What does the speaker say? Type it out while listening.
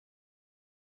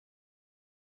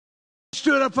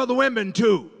Stood up for the women,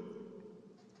 too.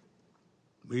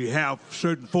 We have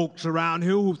certain folks around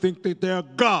here who think that they're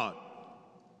God.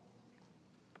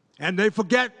 And they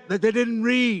forget that they didn't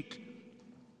read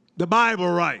the Bible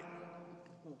right.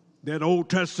 That Old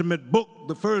Testament book,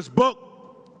 the first book,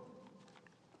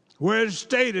 where it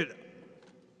stated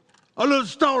a little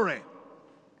story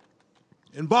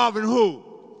involving who?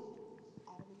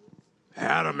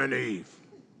 Adam and Eve.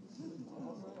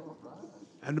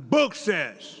 And the book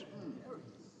says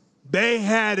they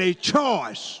had a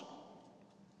choice.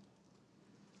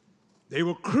 They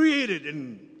were created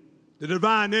in the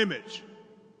divine image,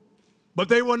 but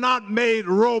they were not made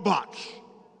robots.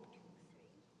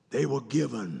 They were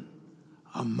given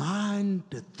a mind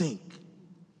to think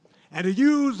and to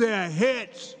use their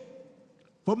heads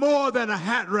for more than a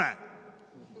hat rack,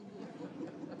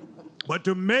 but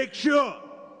to make sure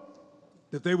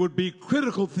that they would be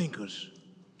critical thinkers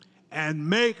and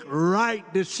make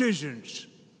right decisions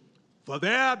for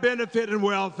their benefit and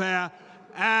welfare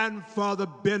and for the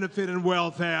benefit and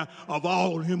welfare of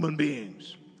all human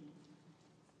beings.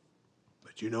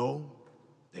 But you know,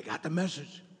 they got the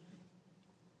message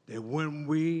that when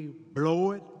we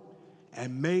blow it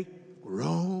and make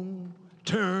wrong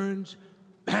turns,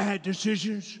 bad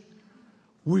decisions,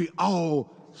 we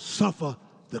all suffer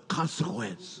the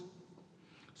consequence.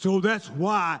 So that's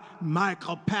why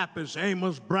Michael Pappas,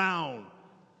 Amos Brown,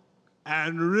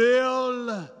 and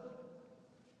real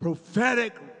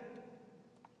prophetic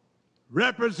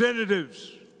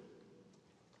representatives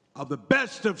of the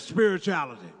best of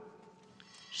spirituality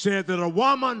said that a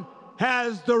woman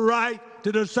has the right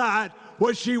to decide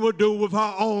what she will do with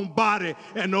her own body,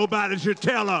 and nobody should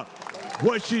tell her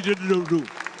what she should do.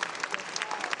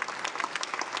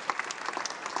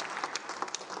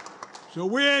 So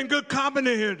we're in good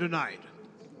company here tonight.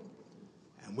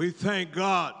 And we thank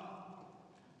God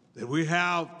that we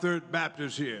have Third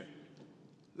Baptist here.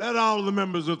 Let all the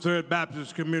members of Third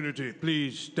Baptist community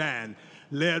please stand,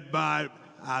 led by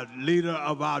our leader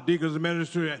of our deacons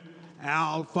ministry,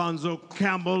 Alfonso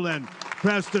Campbell, and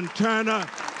Preston Turner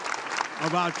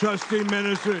of our trustee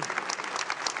ministry.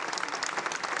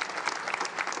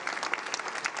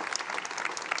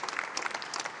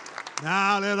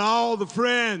 Now let all the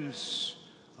friends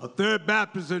of Third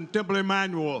Baptist and Temple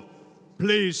Emanuel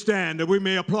please stand that we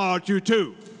may applaud you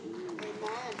too. Amen.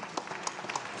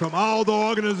 From all the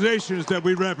organizations that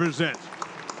we represent.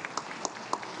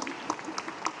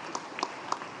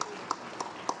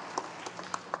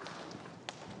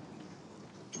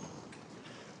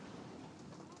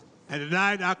 And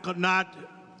tonight I could not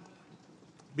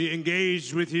be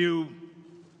engaged with you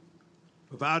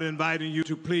without inviting you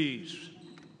to please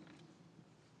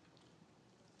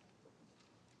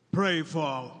pray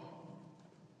for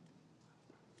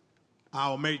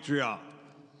our matriarch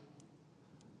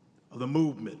of the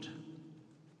movement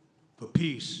for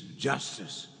peace,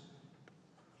 justice,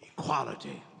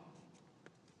 equality,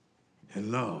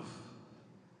 and love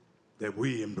that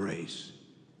we embrace.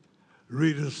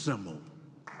 Rita Simmel,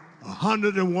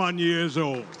 101 years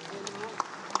old.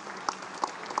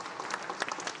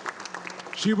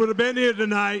 She would have been here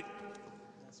tonight,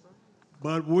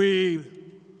 but we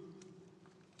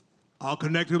are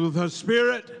connected with her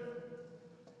spirit,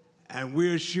 and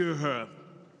we assure her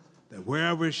that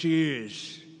wherever she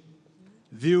is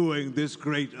viewing this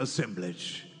great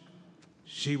assemblage,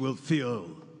 she will feel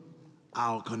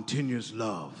our continuous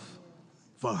love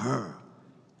for her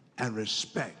and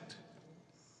respect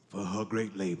for her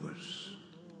great labors.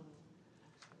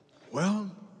 Well,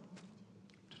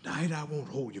 tonight I won't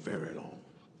hold you very long,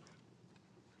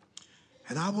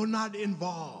 and I will not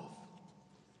involve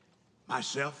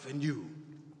myself and you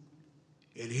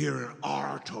in hearing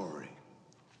oratory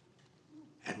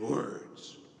and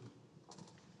words.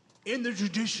 In the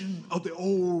tradition of the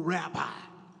old rabbi,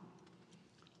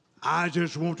 I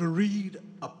just want to read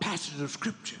a passage of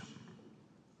scripture.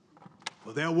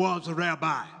 For there was a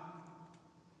rabbi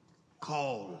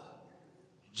called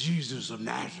Jesus of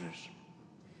Nazareth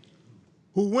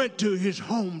who went to his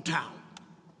hometown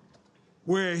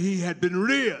where he had been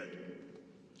reared.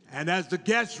 And as the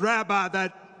guest rabbi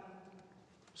that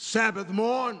Sabbath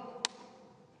morn,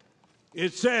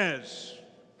 it says,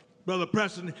 Brother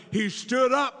Preston, he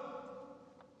stood up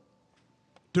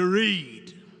to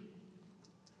read.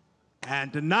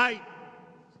 And tonight,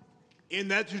 in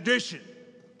that tradition,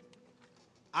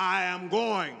 I am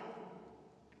going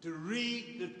to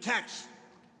read the text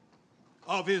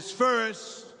of his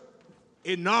first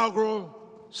inaugural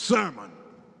sermon.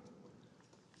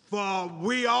 For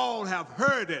we all have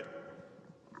heard it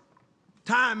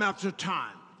time after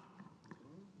time.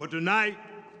 But tonight,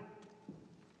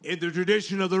 in the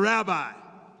tradition of the rabbi,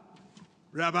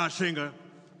 Rabbi Singer,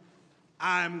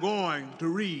 I am going to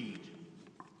read,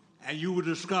 and you will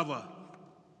discover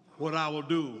what I will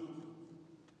do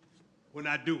when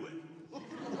I do it.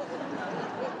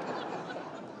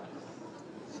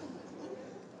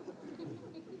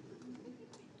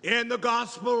 In the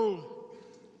Gospel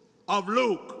of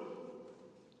Luke,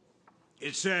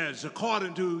 it says,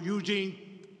 according to Eugene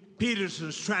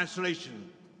Peterson's translation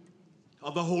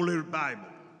of the Holy Bible,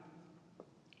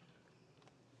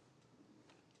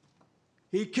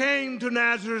 he came to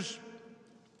Nazareth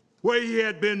where he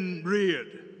had been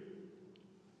reared,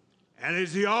 and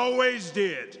as he always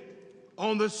did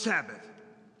on the Sabbath,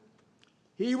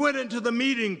 he went into the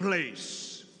meeting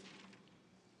place.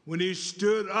 When he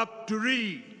stood up to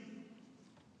read,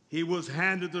 he was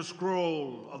handed the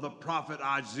scroll of the prophet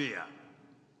Isaiah.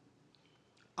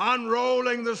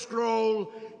 Unrolling the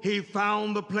scroll, he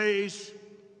found the place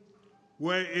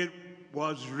where it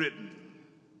was written,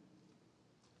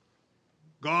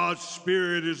 God's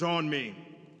Spirit is on me.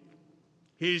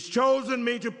 He's chosen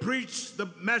me to preach the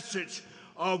message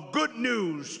of good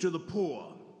news to the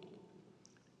poor,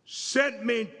 sent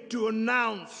me to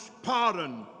announce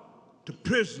pardon to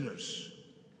prisoners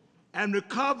and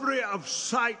recovery of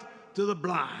sight to the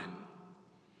blind,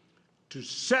 to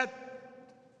set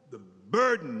the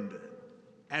burdened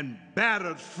and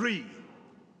battered free,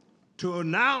 to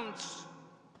announce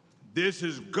this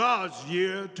is God's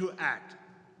year to act.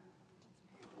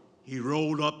 He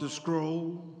rolled up the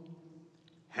scroll,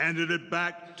 handed it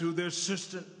back to the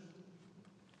assistant,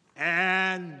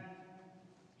 and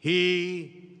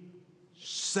he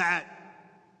sat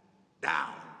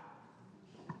down.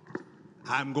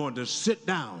 I'm going to sit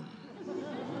down.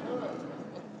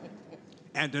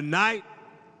 And tonight,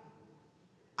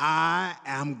 I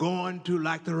am going to,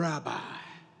 like the rabbi,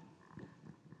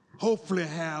 hopefully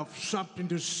have something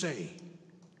to say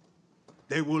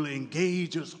that will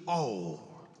engage us all,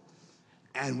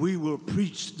 and we will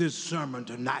preach this sermon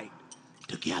tonight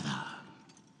together.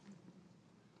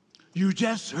 You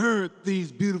just heard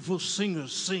these beautiful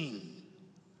singers sing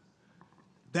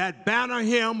that banner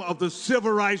hymn of the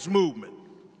civil rights movement,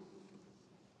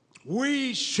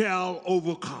 We Shall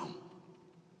Overcome.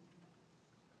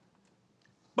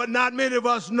 But not many of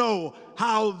us know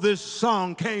how this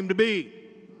song came to be.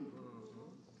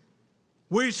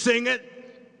 We sing it.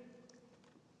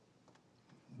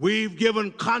 We've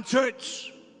given concerts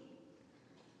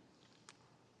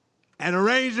and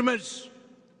arrangements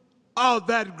of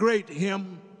that great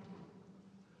hymn.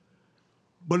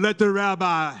 But let the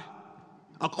rabbi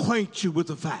acquaint you with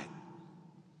the fact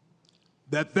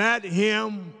that that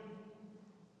hymn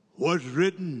was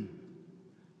written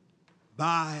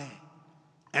by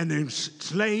an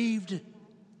enslaved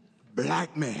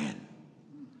black man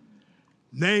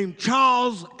named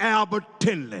Charles Albert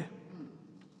Tindley.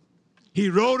 He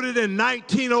wrote it in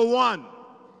 1901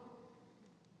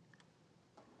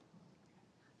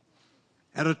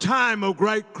 at a time of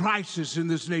great crisis in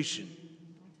this nation.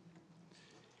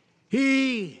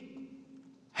 He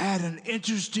had an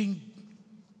interesting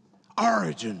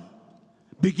origin,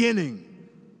 beginning,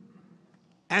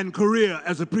 and career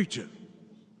as a preacher.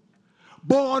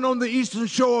 Born on the eastern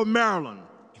shore of Maryland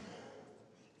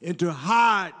into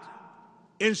hard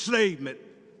enslavement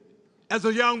as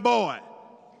a young boy.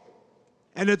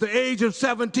 And at the age of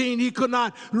 17, he could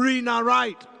not read nor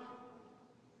write.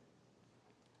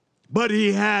 But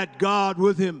he had God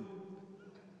with him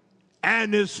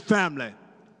and his family.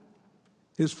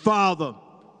 His father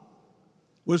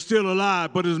was still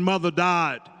alive, but his mother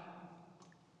died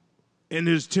in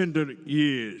his tender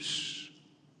years.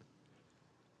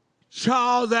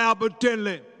 Charles Albert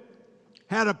Tindley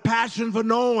had a passion for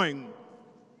knowing,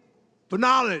 for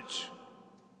knowledge,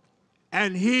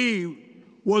 and he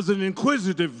was an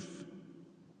inquisitive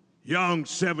young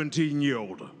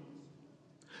 17-year-old.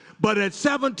 But at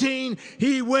 17,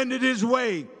 he wended his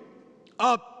way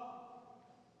up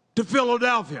to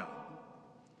Philadelphia,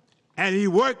 and he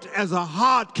worked as a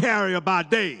hod carrier by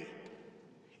day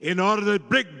in order that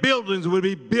brick buildings would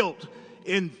be built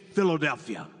in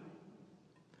Philadelphia.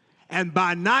 And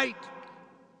by night,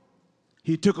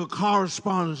 he took a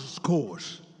correspondence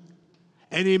course,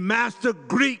 and he mastered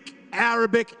Greek,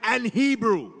 Arabic, and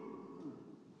Hebrew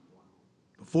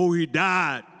before he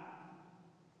died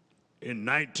in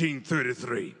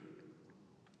 1933.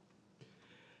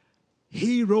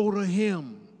 He wrote a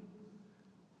hymn.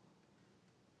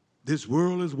 This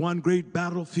world is one great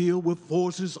battlefield with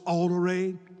forces all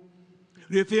arrayed.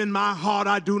 If in my heart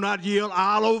I do not yield,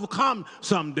 I'll overcome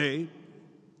someday.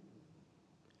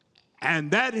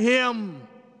 And that hymn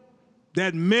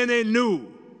that many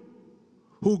knew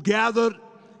who gathered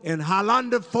in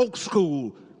Hollander Folk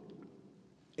School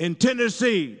in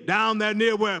Tennessee, down there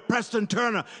near where Preston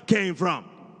Turner came from,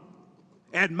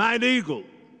 at Mount Eagle,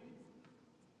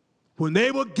 when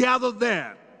they were gathered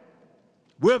there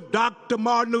with Dr.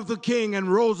 Martin Luther King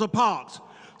and Rosa Parks,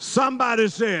 somebody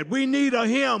said, we need a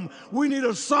hymn, we need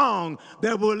a song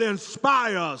that will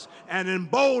inspire us and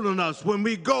embolden us when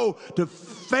we go to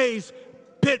face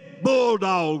pit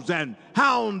bulldogs and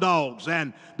hound dogs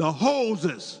and the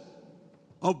hoses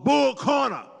of Bull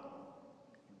Corner.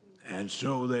 And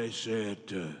so they said,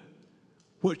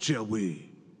 what shall we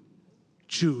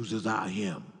choose as our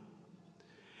hymn?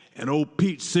 And old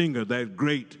Pete Singer, that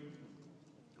great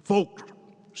folk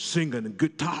singer and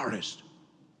guitarist,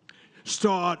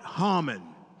 started humming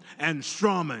and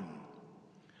strumming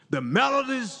the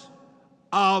melodies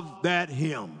of that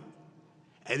hymn.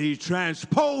 And he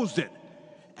transposed it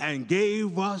and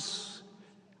gave us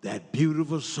that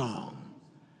beautiful song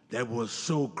that was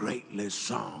so greatly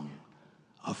sung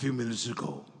a few minutes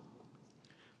ago.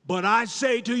 But I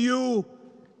say to you,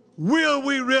 will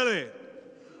we really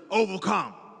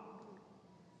overcome?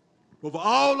 With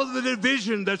all of the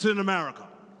division that's in America,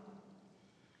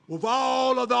 with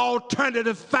all of the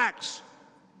alternative facts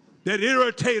that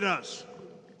irritate us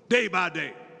day by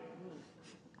day,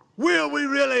 will we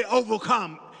really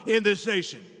overcome in this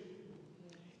nation?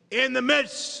 In the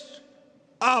midst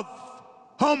of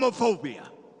homophobia,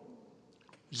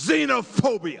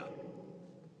 xenophobia,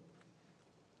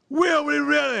 will we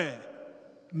really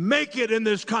make it in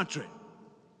this country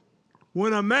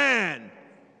when a man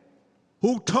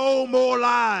who told more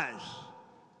lies,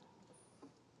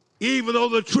 even though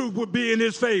the truth would be in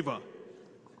his favor,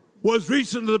 was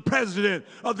recently the President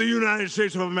of the United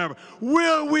States of America?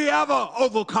 Will we ever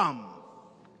overcome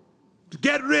to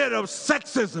get rid of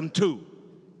sexism too?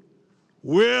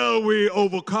 Will we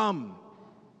overcome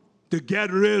to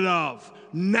get rid of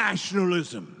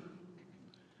nationalism?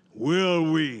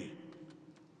 Will we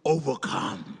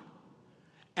overcome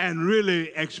and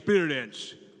really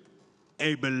experience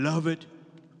a beloved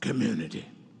community?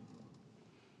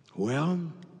 Well,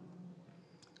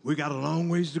 we got a long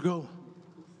ways to go.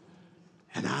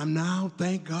 And I'm now,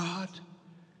 thank God,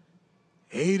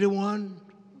 81,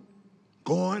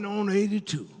 going on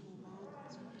 82.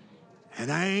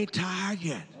 And I ain't tired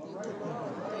yet.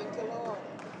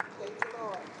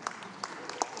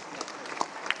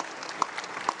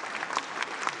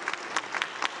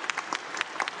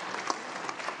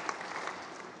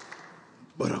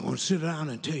 But I'm going to sit down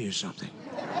and tell you something.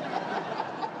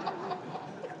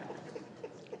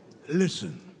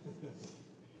 Listen,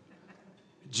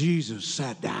 Jesus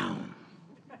sat down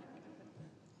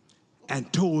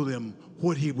and told them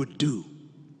what he would do.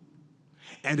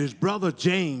 And his brother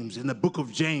James, in the book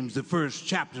of James, the first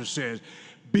chapter says,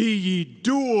 be ye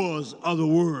doers of the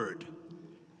word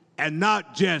and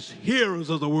not just hearers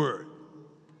of the word.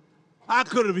 I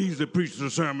could have easily preached a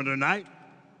sermon tonight.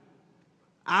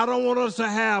 I don't want us to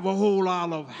have a whole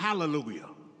lot of hallelujah.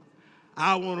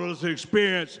 I want us to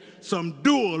experience some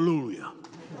do-hallelujah.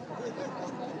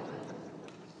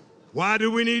 Why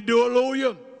do we need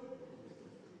do-hallelujah?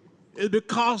 It's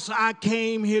because I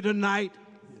came here tonight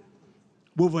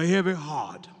with a heavy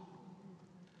heart.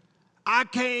 I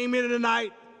came here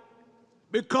tonight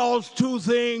because two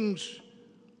things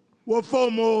were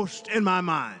foremost in my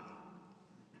mind.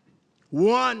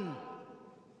 One,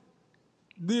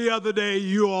 the other day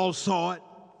you all saw it,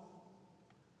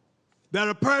 that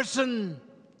a person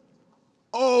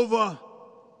over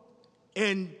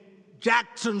in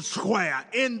Jackson Square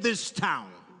in this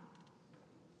town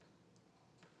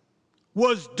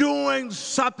was doing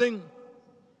something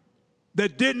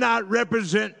that did not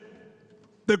represent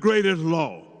the greatest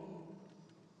law.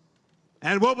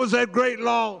 And what was that great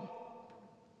law?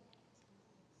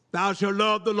 Thou shalt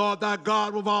love the Lord thy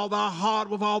God with all thy heart,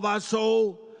 with all thy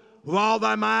soul, with all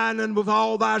thy mind, and with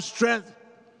all thy strength.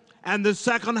 And the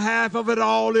second half of it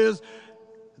all is,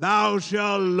 thou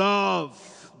shalt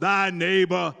love thy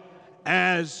neighbor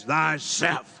as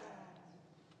thyself.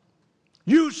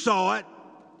 You saw it.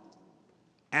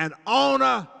 An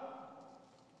owner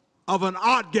of an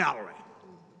art gallery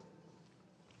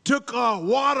took a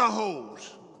water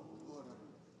hose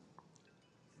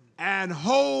and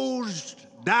hosed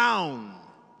down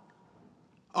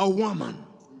a woman,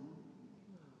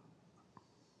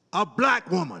 a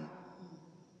black woman.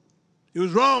 It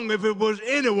was wrong if it was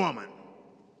any woman.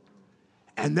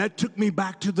 And that took me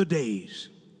back to the days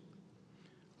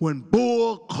when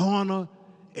Bull Corner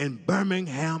in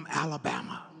Birmingham,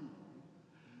 Alabama,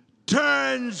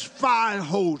 turns fire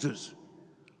hoses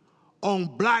on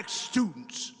black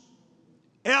students,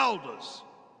 elders,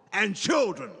 and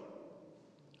children.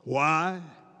 Why?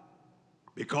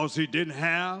 Because he didn't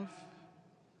have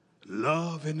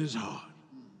love in his heart.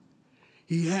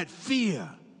 He had fear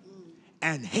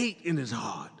and hate in his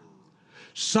heart.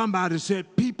 Somebody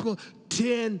said people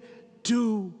tend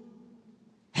to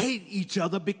hate each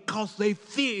other because they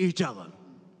fear each other.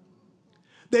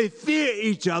 They fear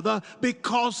each other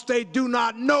because they do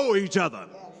not know each other.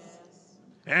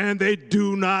 And they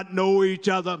do not know each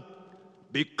other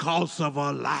because of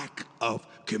a lack of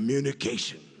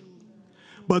communication.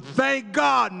 But thank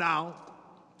God now,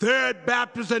 Third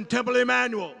Baptist and Temple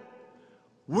Emanuel,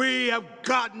 we have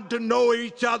gotten to know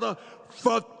each other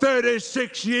for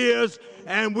 36 years,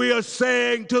 and we are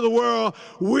saying to the world,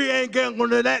 we ain't going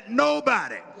to let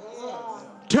nobody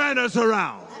turn us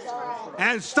around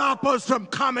and stop us from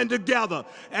coming together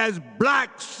as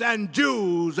blacks and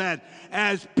Jews and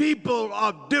as people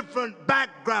of different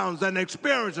backgrounds and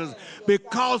experiences,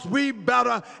 because we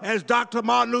better, as Dr.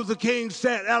 Martin Luther King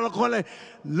said eloquently,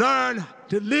 learn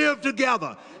to live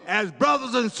together as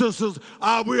brothers and sisters,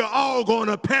 or we are all going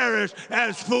to perish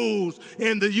as fools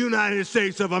in the United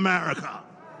States of America.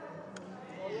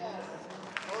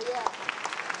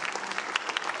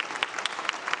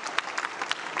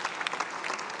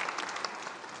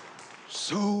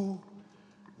 So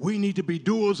we need to be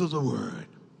doers of the word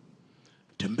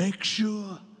to make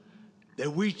sure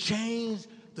that we change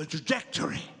the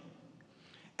trajectory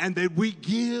and that we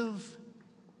give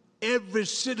every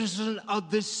citizen of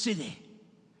this city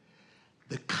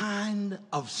the kind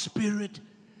of spirit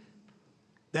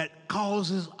that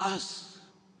causes us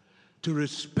to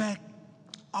respect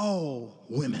all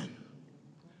women,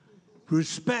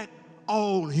 respect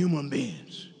all human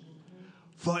beings.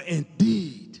 For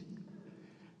indeed,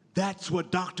 that's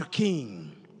what Dr.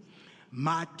 King,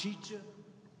 my teacher,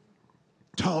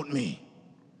 taught me.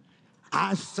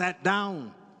 I sat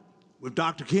down with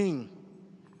Dr. King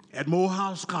at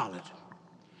Morehouse College,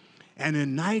 and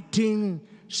in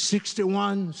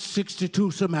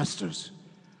 1961-62 semesters,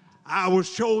 I was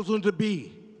chosen to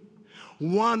be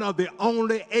one of the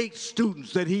only 8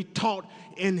 students that he taught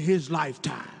in his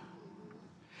lifetime.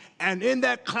 And in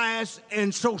that class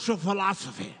in social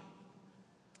philosophy,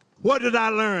 what did I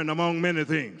learn among many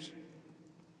things?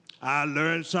 I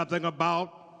learned something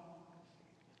about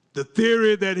the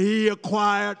theory that he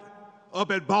acquired up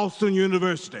at Boston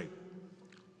University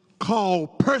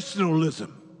called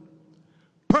personalism.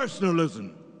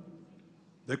 Personalism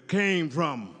that came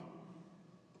from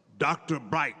Dr.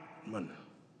 Brightman.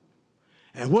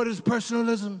 And what is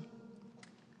personalism?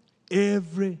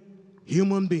 Every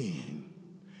human being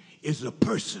is a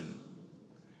person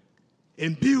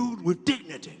imbued with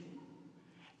dignity,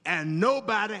 and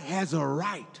nobody has a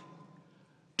right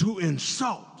to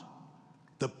insult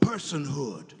the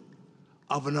personhood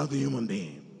of another human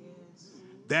being.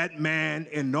 That man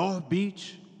in North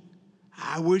Beach,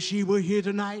 I wish he were here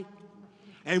tonight,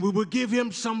 and we would give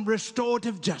him some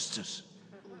restorative justice,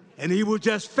 and he would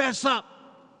just fess up,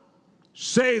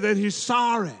 say that he's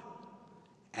sorry,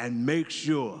 and make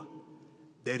sure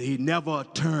that he never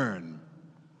turned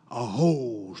a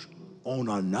hose on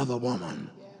another woman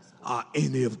or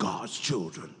any of God's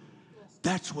children.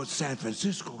 That's what San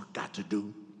Francisco got to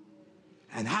do.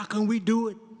 And how can we do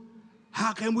it?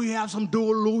 How can we have some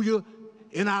hallelujah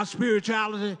in our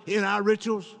spirituality, in our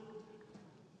rituals?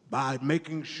 By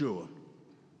making sure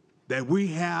that we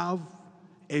have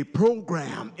a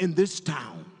program in this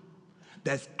town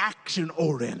that's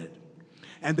action-oriented,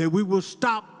 and that we will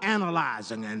stop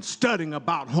analyzing and studying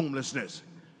about homelessness.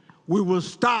 We will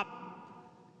stop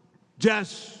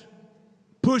just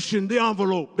pushing the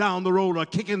envelope down the road or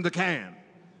kicking the can.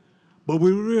 But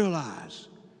we realize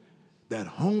that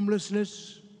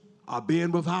homelessness or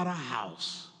being without a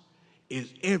house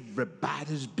is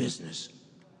everybody's business.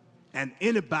 And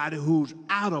anybody who's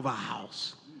out of a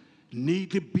house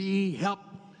need to be helped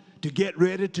to get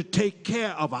ready to take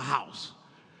care of a house.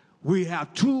 We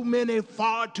have too many,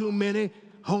 far too many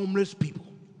homeless people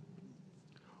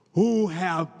who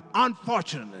have,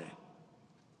 unfortunately,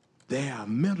 their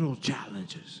mental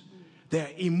challenges, their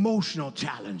emotional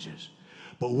challenges.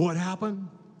 But what happened?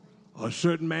 A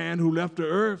certain man who left the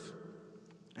earth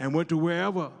and went to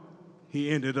wherever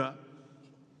he ended up.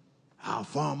 Our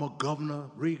former governor,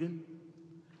 Reagan,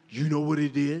 you know what he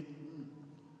did?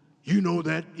 You know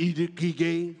that edict he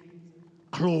gave?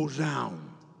 Closed down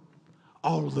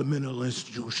all of the mental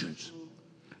institutions.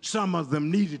 Some of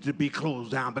them needed to be closed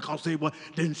down because they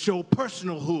didn't show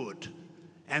personalhood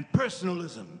and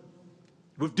personalism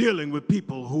with dealing with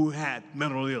people who had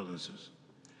mental illnesses.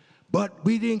 But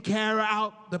we didn't carry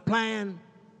out the plan.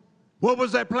 What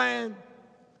was that plan?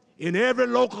 In every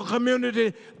local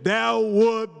community, there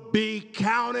would be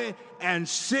county and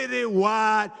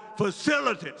city-wide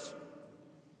facilities.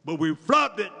 But we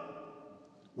flubbed it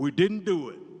We didn't do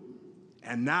it.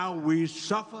 And now we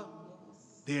suffer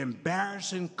the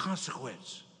embarrassing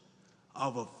consequence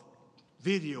of a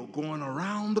video going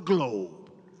around the globe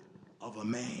of a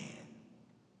man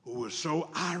who was so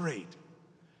irate,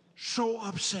 so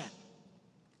upset,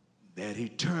 that he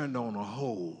turned on a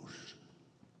hose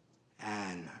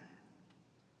and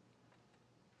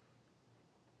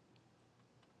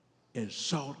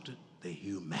insulted the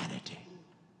humanity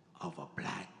of a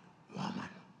black woman.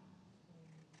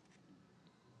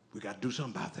 We got to do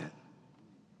something about that.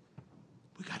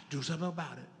 We got to do something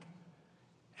about it.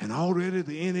 And already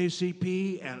the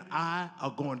NAACP and I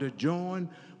are going to join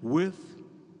with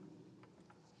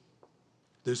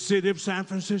the city of San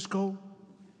Francisco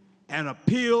and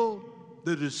appeal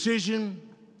the decision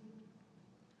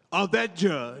of that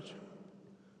judge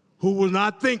who was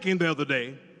not thinking the other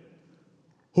day,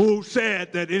 who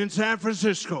said that in San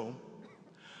Francisco,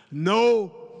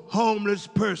 no homeless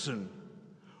person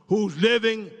who's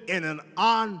living in an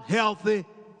unhealthy,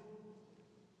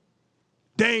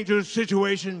 dangerous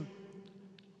situation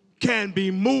can be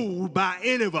moved by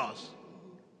any of us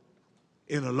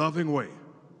in a loving way.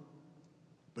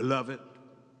 Beloved,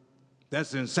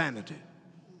 that's insanity.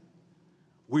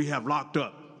 We have locked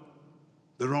up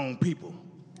the wrong people,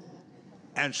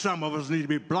 and some of us need to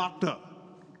be blocked up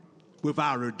with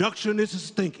our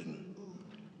reductionist thinking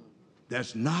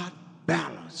that's not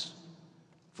balanced.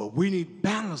 For we need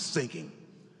balanced thinking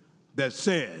that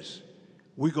says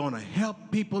we're going to help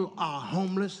people who are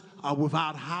homeless or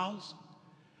without a house.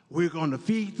 We're going to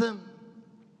feed them.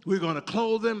 We're going to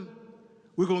clothe them.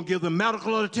 We're going to give them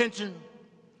medical attention.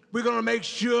 We're going to make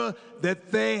sure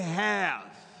that they have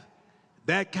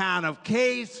that kind of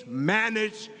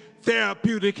case-managed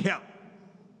therapeutic help.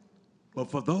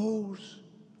 But for those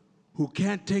who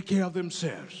can't take care of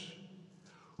themselves,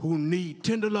 who need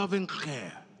tender loving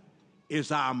care,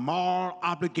 it's our moral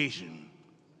obligation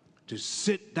to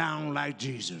sit down like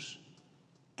Jesus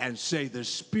and say, the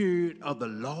Spirit of the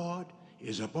Lord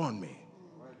is upon me.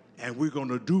 And we're going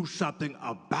to do something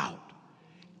about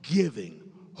giving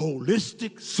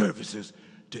holistic services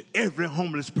to every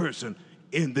homeless person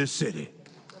in this city.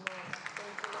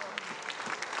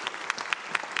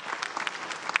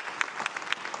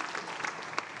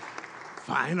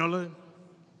 Finally,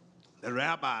 the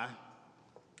rabbi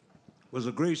was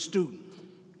a great student,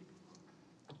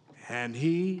 and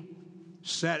he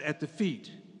sat at the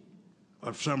feet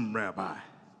of some rabbi.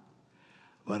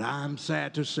 But I'm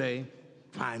sad to say,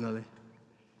 finally,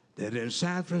 that in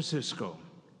San Francisco,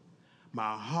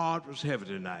 my heart was heavy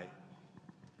tonight,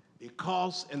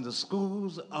 because in the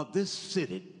schools of this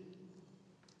city,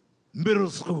 middle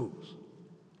schools,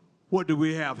 what do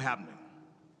we have happening?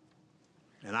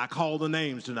 And I call the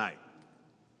names tonight.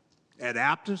 At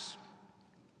Aptus,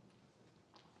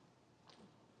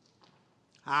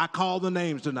 I call the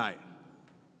names tonight.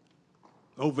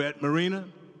 Over at Marina,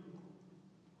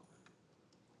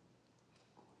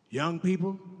 young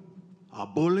people are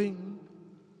bullying.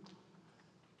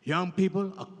 Young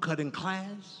people are cutting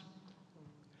class.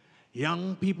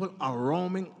 Young people are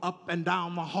roaming up and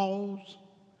down the halls.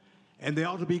 And they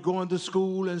ought to be going to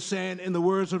school and saying, in the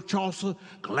words of Chaucer,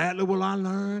 gladly will I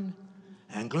learn,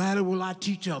 and gladly will I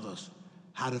teach others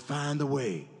how to find the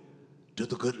way to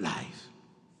the good life.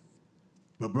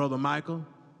 But Brother Michael,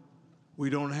 we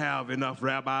don't have enough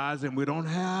rabbis and we don't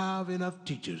have enough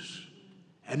teachers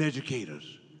and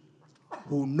educators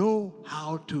who know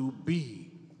how to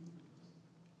be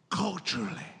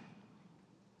culturally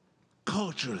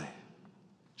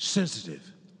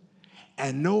sensitive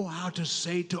and know how to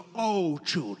say to all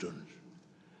children,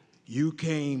 you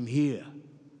came here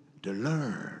to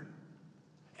learn.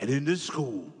 And in this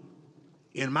school,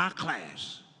 in my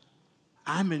class,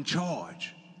 I'm in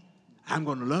charge. I'm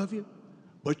going to love you,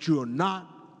 but you're not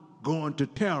going to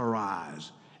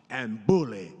terrorize and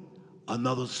bully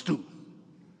another student.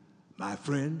 My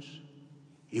friends,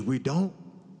 if we don't,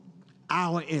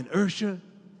 our inertia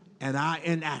and our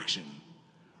inaction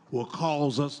will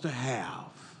cause us to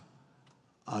have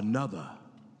another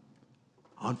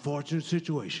unfortunate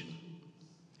situation.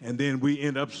 And then we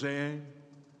end up saying,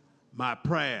 my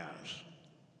prayers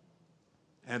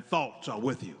and thoughts are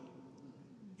with you.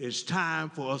 It's time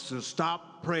for us to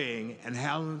stop praying and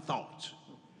having thoughts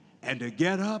and to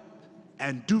get up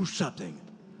and do something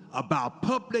about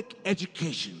public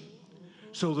education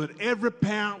so that every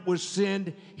parent will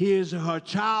send his or her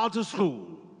child to school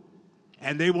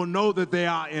and they will know that they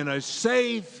are in a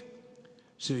safe,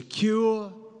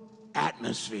 secure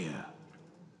atmosphere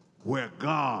where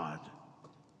God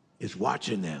is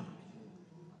watching them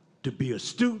to be a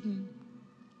student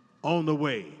on the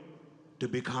way to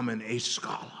becoming a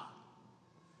scholar.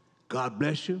 God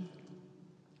bless you.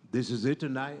 This is it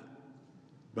tonight.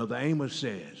 Brother Amos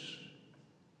says,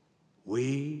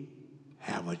 we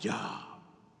have a job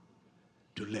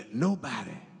to let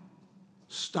nobody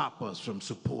stop us from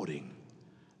supporting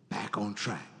Back on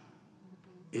Track.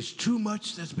 It's too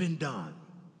much that's been done.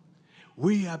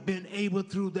 We have been able,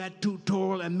 through that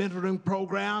tutorial and mentoring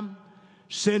program,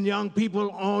 send young people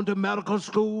on to medical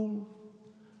school,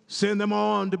 send them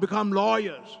on to become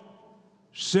lawyers,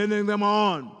 sending them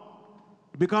on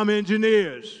to become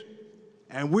engineers.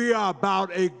 And we are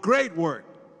about a great work.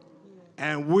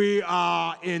 And we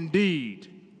are indeed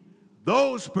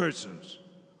those persons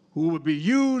who will be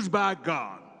used by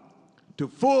God to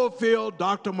fulfill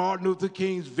Dr. Martin Luther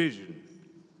King's vision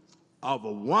of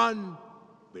a one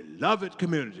beloved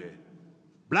community,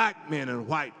 black men and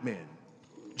white men,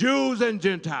 Jews and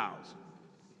Gentiles,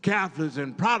 Catholics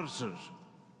and Protestants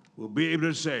will be able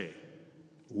to say,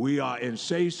 we are in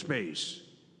safe space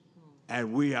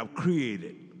and we have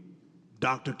created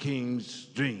Dr. King's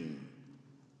dream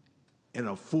in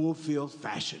a fulfilled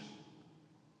fashion.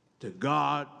 To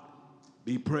God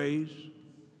be praised.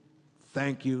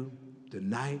 Thank you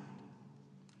tonight.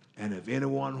 And if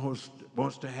anyone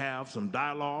wants to have some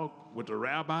dialogue with the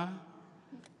rabbi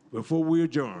before we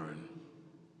adjourn,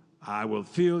 I will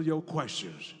field your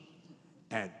questions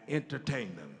and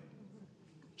entertain them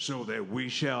so that we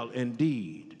shall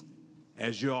indeed,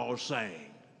 as you all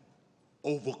sang,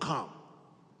 overcome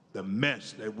the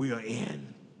mess that we are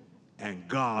in. And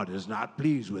God is not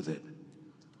pleased with it.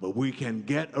 But we can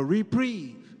get a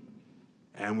reprieve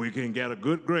and we can get a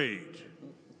good grade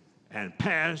and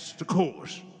pass the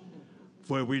course.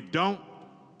 For if we don't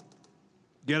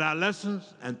get our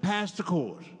lessons and pass the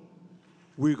course,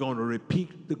 we're going to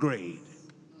repeat the grade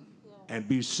and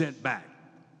be sent back.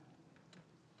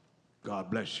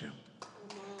 God bless you.